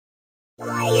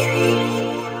Hi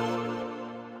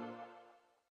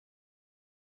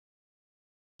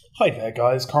there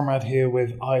guys, Conrad here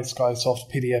with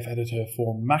iSkysoft PDF editor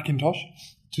for Macintosh.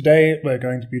 Today we're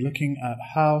going to be looking at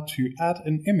how to add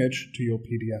an image to your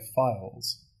PDF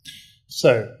files.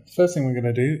 So, first thing we're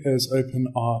going to do is open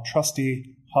our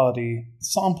trusty, hardy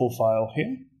sample file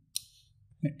here.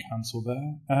 Hit cancel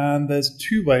there. And there's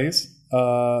two ways,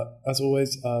 as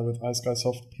always with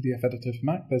iSkysoft PDF editor for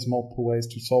Mac, there's multiple ways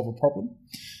to solve a problem.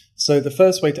 So the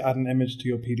first way to add an image to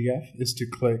your PDF is to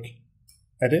click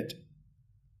Edit,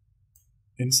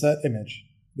 Insert Image.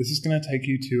 This is going to take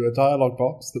you to a dialog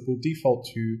box that will default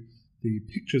to the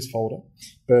Pictures folder,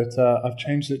 but I've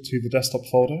changed it to the Desktop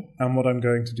folder, and what I'm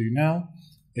going to do now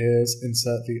is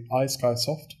insert the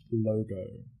iSkysoft logo.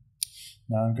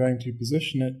 Now I'm going to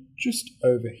position it just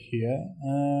over here,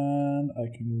 and I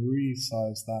can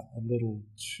resize that a little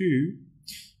too.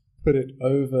 Put it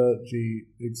over the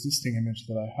existing image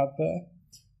that I had there.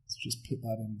 Let's just put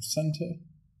that in the center.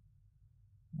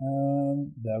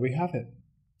 And there we have it.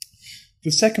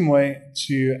 The second way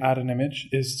to add an image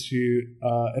is to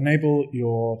enable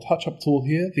your touch-up tool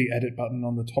here, the edit button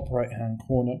on the top right-hand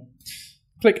corner.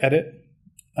 Click edit,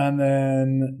 and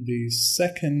then the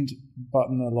second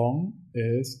button along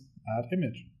is add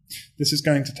image. This is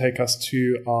going to take us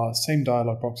to our same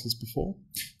dialog box as before.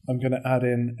 I'm going to add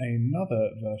in another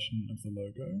version of the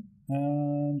logo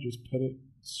and just put it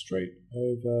straight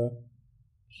over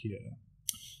here.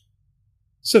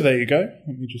 So there you go.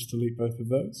 Let me just delete both of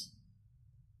those.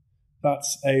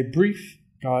 That's a brief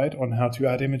guide on how to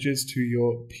add images to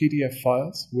your PDF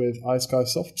files with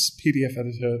iSkysoft's PDF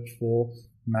editor for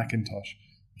Macintosh.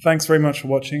 Thanks very much for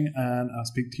watching, and I'll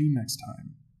speak to you next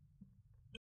time.